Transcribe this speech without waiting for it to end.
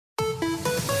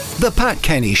The Pat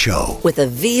Kenny Show with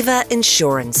Aviva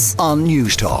Insurance on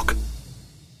News Talk.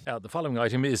 The following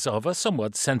item is of a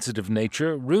somewhat sensitive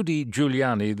nature. Rudy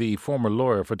Giuliani, the former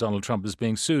lawyer for Donald Trump, is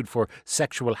being sued for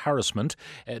sexual harassment.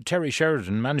 Terry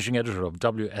Sheridan, Managing Editor of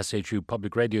WSHU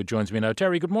Public Radio, joins me now.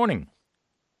 Terry, good morning.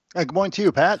 Good morning to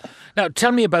you, Pat. Now,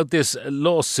 tell me about this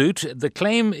lawsuit. The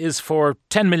claim is for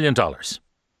 $10 million.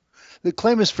 The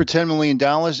claim is for $10 million.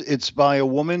 It's by a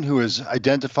woman who has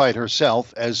identified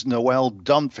herself as Noelle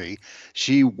Dunphy.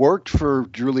 She worked for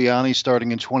Giuliani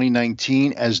starting in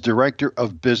 2019 as Director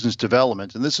of Business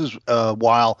Development. And this is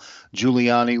while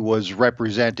Giuliani was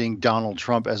representing Donald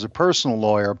Trump as a personal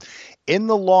lawyer. In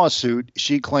the lawsuit,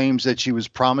 she claims that she was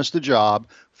promised a job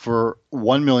for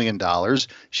 $1 million.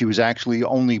 She was actually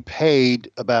only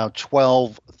paid about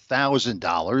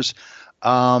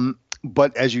 $12,000.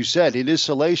 But as you said, it is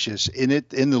salacious. In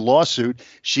the lawsuit,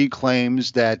 she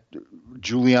claims that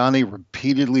Giuliani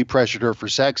repeatedly pressured her for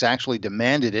sex, actually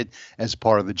demanded it as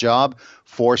part of the job,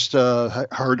 forced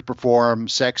her to perform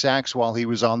sex acts while he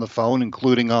was on the phone,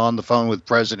 including on the phone with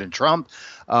President Trump,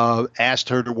 asked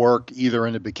her to work either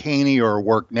in a bikini or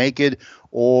work naked,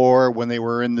 or when they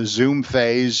were in the Zoom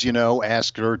phase,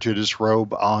 asked her to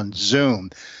disrobe on Zoom.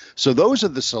 So those are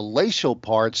the salacious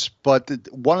parts, but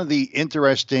one of the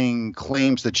interesting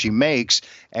claims that she makes,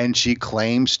 and she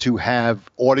claims to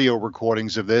have audio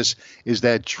recordings of this, is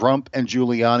that Trump and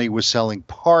Giuliani was selling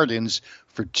pardons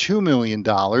for $2 million.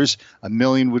 $1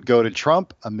 million would go to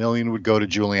Trump, $1 million would go to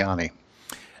Giuliani.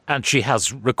 And she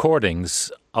has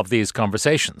recordings of these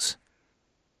conversations.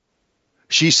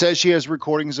 She says she has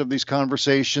recordings of these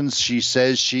conversations. She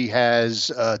says she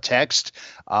has text.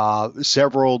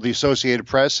 The Associated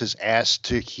Press has asked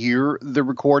to hear the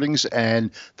recordings,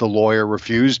 and the lawyer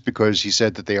refused because he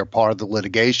said that they are part of the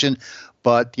litigation.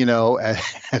 But,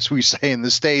 as we say in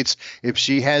the States, if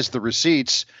she has the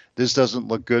receipts, this doesn't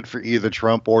look good for either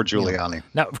Trump or Giuliani.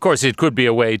 Now, of course, it could be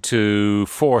a way to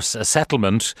force a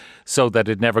settlement so that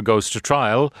it never goes to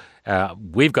trial.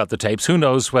 We've got the tapes. Who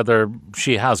knows whether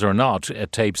she has or not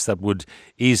tapes that would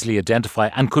easily identify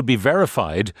and could be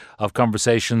verified of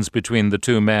conversations between the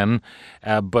two men.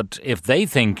 But if they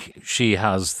think she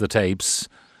has the tapes,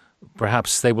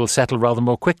 perhaps they will settle rather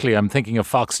more quickly. I'm thinking of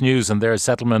Fox News and their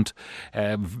settlement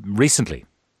recently.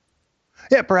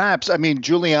 Yeah, perhaps. I mean,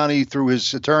 Giuliani, through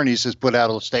his attorneys, has put out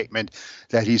a statement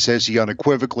that he says he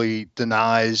unequivocally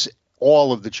denies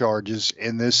all of the charges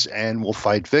in this and will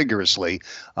fight vigorously.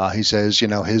 He says,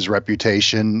 his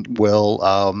reputation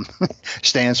will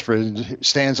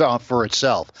stands off for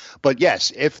itself. But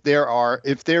yes, if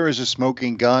there is a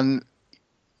smoking gun,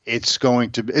 it's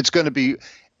going to be.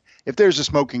 If there's a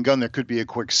smoking gun, there could be a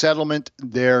quick settlement.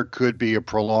 There could be a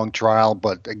prolonged trial.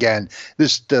 But again,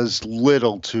 this does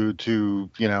little to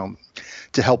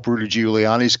help Rudy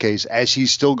Giuliani's case as he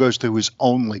still goes through his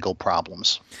own legal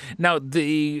problems. Now,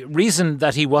 the reason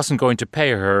that he wasn't going to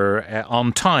pay her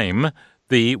on time,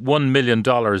 the $1 million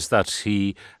that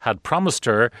he had promised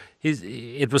her,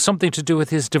 it was something to do with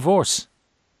his divorce.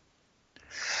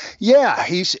 Yeah,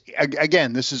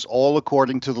 this is all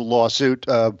according to the lawsuit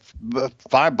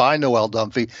by Noelle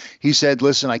Dunphy. He said,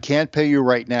 listen, I can't pay you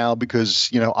right now because,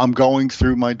 I'm going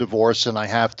through my divorce and I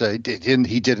have to.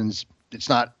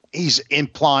 He's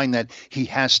implying that he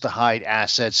has to hide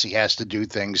assets. He has to do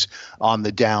things on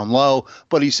the down low.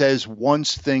 But he says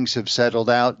once things have settled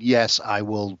out, yes, I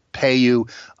will pay you.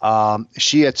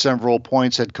 She at several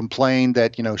points had complained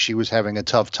that, she was having a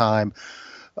tough time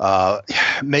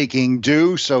making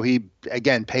do. So he,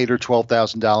 again, paid her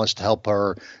 $12,000 to help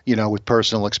her, with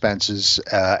personal expenses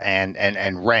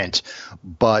and rent.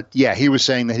 But yeah, he was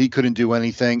saying that he couldn't do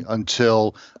anything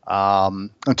until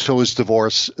his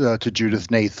divorce to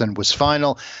Judith Nathan was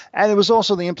final. And there was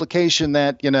also the implication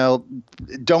that,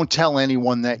 don't tell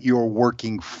anyone that you're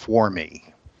working for me.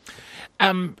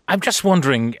 I'm just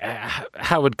wondering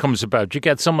how it comes about. You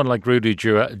get someone like Rudy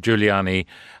Giuliani,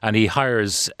 and he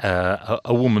hires a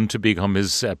woman to become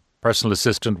his personal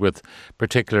assistant with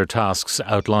particular tasks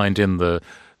outlined in the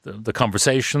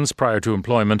conversations prior to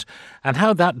employment, and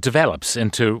how that develops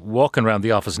into walking around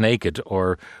the office naked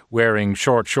or wearing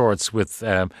short shorts with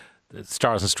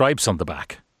stars and stripes on the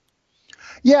back.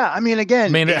 Yeah, I mean,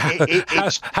 again,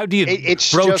 how do you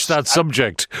broach that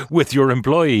subject with your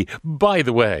employee? By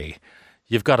the way,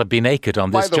 you've got to be naked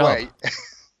on this job.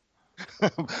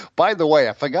 By the way,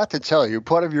 I forgot to tell you,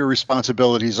 part of your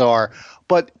responsibilities are,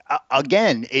 but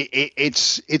again,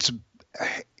 it's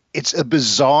a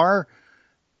bizarre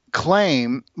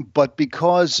claim, but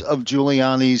because of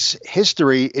Giuliani's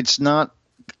history, it's not,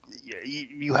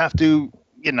 you have to,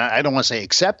 I don't want to say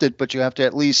accept it, but you have to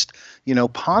at least,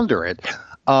 ponder it.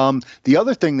 The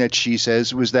other thing that she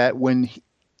says was that when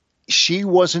she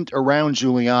wasn't around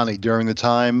Giuliani during the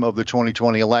time of the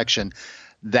 2020 election,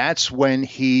 that's when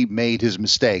he made his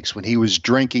mistakes, when he was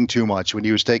drinking too much, when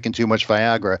he was taking too much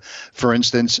Viagra. For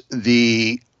instance,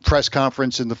 the press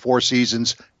conference in the Four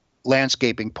Seasons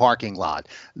landscaping parking lot,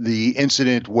 the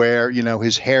incident where,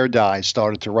 his hair dye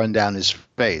started to run down his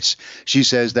face. She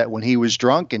says that when he was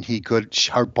drunk and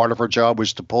part of her job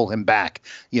was to pull him back,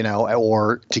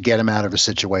 or to get him out of a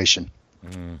situation.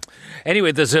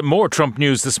 Anyway, there's more Trump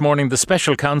news this morning. The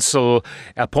special counsel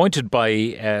appointed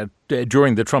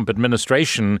during the Trump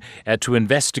administration to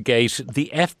investigate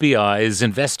the FBI's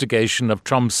investigation of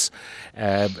Trump's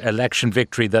election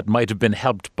victory that might have been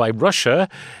helped by Russia.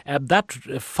 That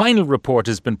final report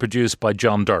has been produced by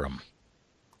John Durham.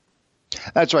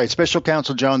 That's right. Special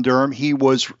counsel John Durham, he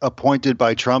was appointed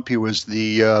by Trump. He was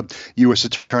the U.S.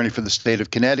 attorney for the state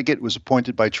of Connecticut, was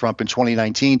appointed by Trump in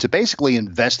 2019 to basically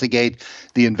investigate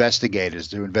the investigators,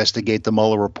 to investigate the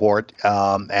Mueller report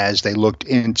as they looked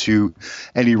into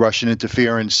any Russian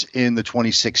interference in the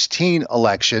 2016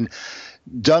 election.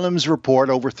 Dunham's report,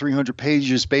 over 300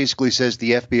 pages, basically says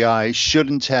the FBI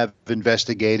shouldn't have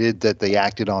investigated, that they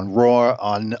acted on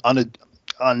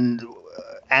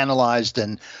analyzed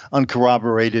and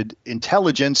uncorroborated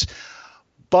intelligence,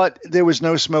 but there was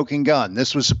no smoking gun.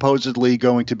 This was supposedly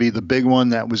going to be the big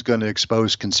one that was going to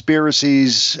expose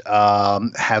conspiracies,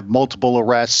 have multiple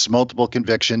arrests, multiple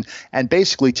conviction, and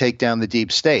basically take down the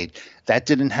deep state. That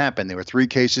didn't happen. There were 3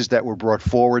 cases that were brought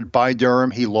forward by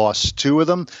Durham. He lost 2 of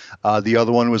them. The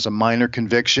other one was a minor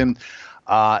conviction.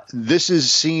 This is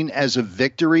seen as a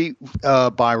victory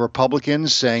by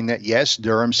Republicans, saying that, yes,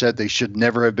 Durham said they should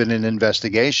never have been in an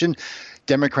investigation.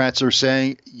 Democrats are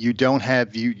saying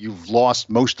you've lost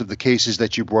most of the cases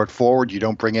that you brought forward. You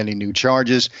don't bring any new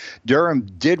charges. Durham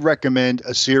did recommend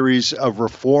a series of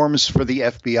reforms for the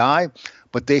FBI,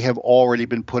 but they have already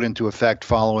been put into effect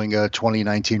following a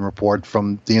 2019 report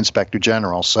from the Inspector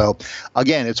General. So,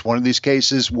 again, it's one of these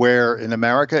cases where in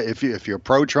America, if you're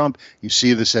pro-Trump, you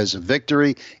see this as a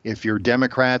victory. If you're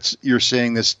Democrats, you're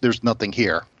seeing this, there's nothing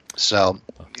here. So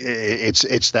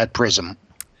it's that prism.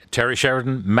 Terry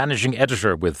Sheridan, Managing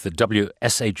Editor with the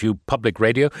WSHU Public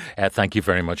Radio. Thank you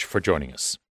very much for joining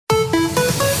us.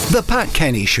 The Pat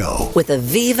Kenny Show with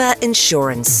Aviva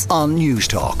Insurance on News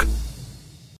Talk.